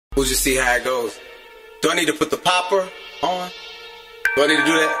We'll just see how it goes. Do I need to put the popper on? Do I need to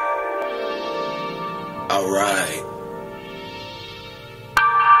do that? Alright.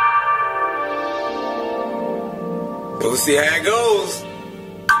 We'll see how it goes.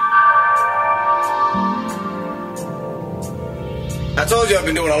 I told you I've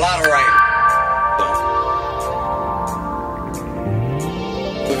been doing a lot of writing.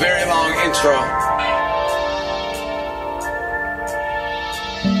 A very long intro.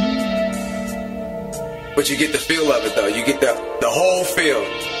 But you get the feel of it though. You get the whole feel.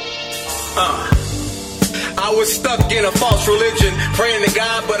 I was stuck in a false religion, praying to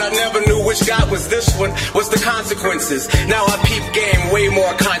God, but I never knew which God was this one. What's the consequences? Now I peep game way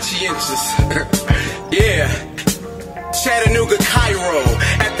more conscientious. Yeah. Chattanooga, Cairo,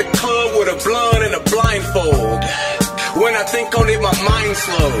 at the club with a blunt and a blindfold. When I think on it, my mind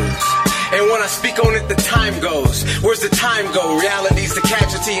slows. And when I speak on it, the time goes. Where's the time go? Reality's the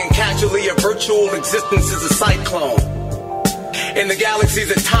casualty, and casually a virtual existence is a cyclone. And the galaxy's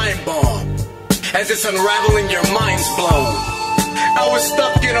a time bomb. As it's unraveling, your mind's blown. I was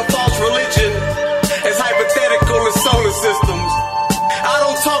stuck in a false religion, as hypothetical as solar systems. I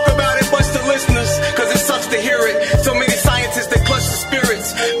don't talk about it much to listeners, cause it sucks to hear it. So many scientists that clutch the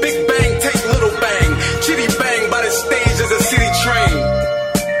spirits. Big bang, take little bang. Chitty bang by the stage as a city train.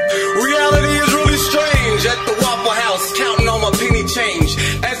 Reality is really strange. At the Waffle House, counting on my penny change.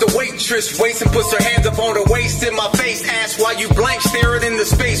 As the waitress waits and puts her hands up on her waist, in my face, asks why you blank, staring into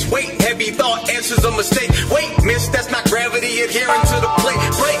space. Wait, heavy thought answers a mistake. Wait, miss, that's not gravity adhering to the plate.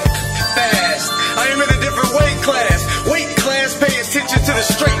 Break fast, I am in a different weight class. Weight class, pay attention to the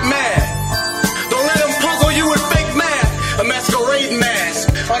straight math. Don't let them puzzle you with fake math. A masquerade mask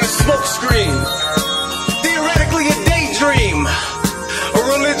on a smoke screen. Theoretically a daydream. A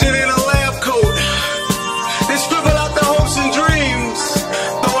religion in a lab coat. They scribble out their hopes and dreams,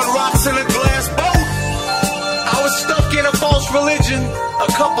 throwing rocks in a glass boat. I was stuck in a false religion. A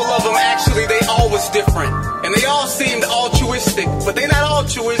couple of them actually, they all was different. And they all seemed altruistic, but they not all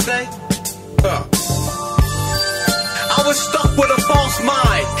true, is they? I was stuck with a false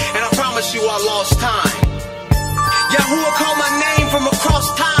mind, and I promise you I lost time. Yahuwah called my name from across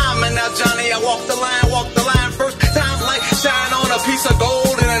time, and now Johnny, I walk the line first time, like shine on a piece of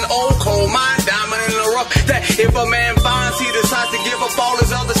gold in an old coal mine, diamond in the rough. That if a man finds, he decides to give up all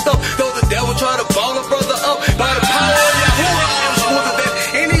his other stuff. Though the devil try to ball a brother up, by the power of Yahuwah, I am smoother than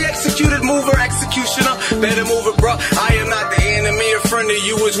any executed mover, executioner. Better move it, bro. I am not the enemy, a friend of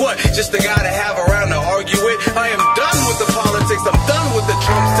you is what? Just a guy to have around to argue with. I am done with the politics, I'm done with the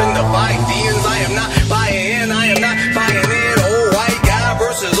Trumps and the Bidens. I am not buying in, I am not buying in. Old white guy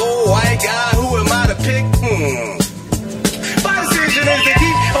versus old white guy, who am I to pick? My decision is to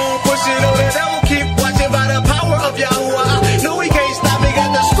keep on pushing on the devil, keep watching by the power of Yahuwah. No, he can't stop me,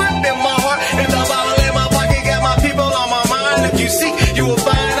 got the script in my heart, and the Bible in my pocket, got my people on my mind. If you seek, you will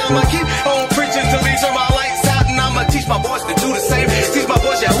find. I'ma keep on preaching till they turn my lights out, and I'ma teach my boys to do the same. Teach my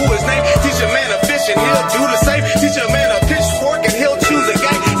boys Yahuwah's name. Teach a man a fish and he'll do the same. Teach a man a pitchfork and he'll choose a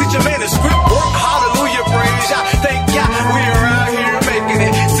gang. Teach a man a script work. Hallelujah, praise Yah. Thank Yah, we're out here making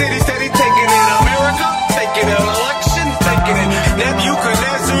it. City steady taking it. America taking an election, taking it.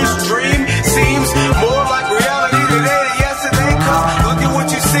 Nebuchadnezzar's dream seems more like reality today than yesterday. Cause look at what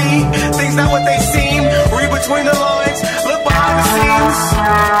you see. Things not what they seem. Read between the lines. Look behind the scenes.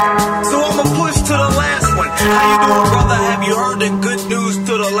 So I'ma push to the last one. How you doing, brother? Have you heard the good news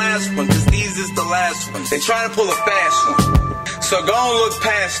to the last one? Cause these is the last ones. They trying to pull a fast one. So go and look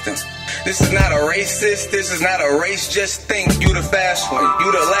past them. This is not a racist, this is not a race, just think you the fast one. You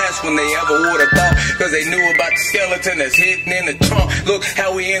the last one they ever would've thought, cause they knew about the skeleton that's hidden in the trunk. Look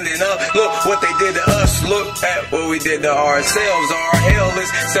how we ended up, look what they did to us, look at what we did to ourselves. Our hell is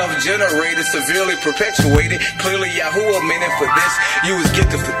self-generated, severely perpetuated. Clearly Yahuwah meant it for this, you was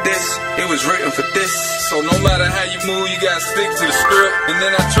gifted for this, it was written for this. So no matter how you move, you gotta stick to the script. And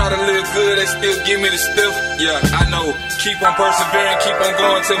then I try to live good, they still give me the stiff. Yeah, I know, keep on persevering, keep on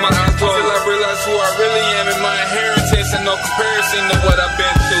going till my eyes close. Till I realize who I really am and my inheritance, and no comparison to what I've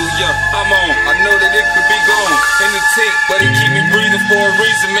been through. Yeah, I'm on. I know that it could be gone in the tick, but it keep me breathing for a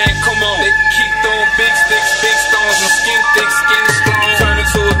reason, man. Come on. They keep throwing big sticks, big stones, my skin thick, skin strong. Turn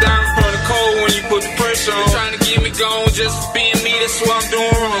into a diamond from the cold when you put the pressure on. They trying to get me gone just being me, that's what I'm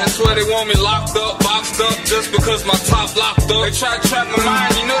doing wrong. That's why they want me locked up, boxed up, just because my top locked up. They try to trap my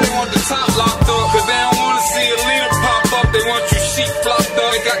mind, you know they want the top locked up, cause they don't wanna see a leader pop up. They want you sheep flopped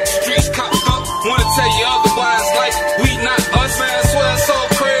up, they got the streets cocked up. Wanna tell you otherwise, like we not us, man. I swear it's so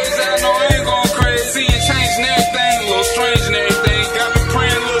crazy. I know I ain't going crazy and changing everything, a little strange and everything. Got me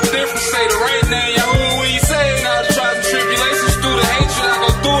praying a little different. Say the right name, Yahuwah, when you say it. Now the trials and tribulations through the hatred, I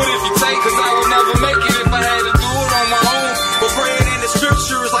go through it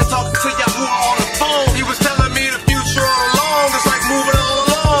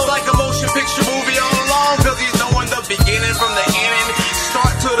beginning, from the end,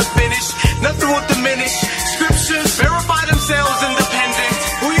 start to the finish. Nothing will diminish. Scriptures verify themselves independent.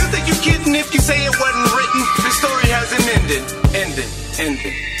 Who you think you're kidding if you say it wasn't written? The story hasn't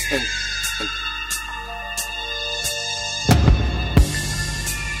ended.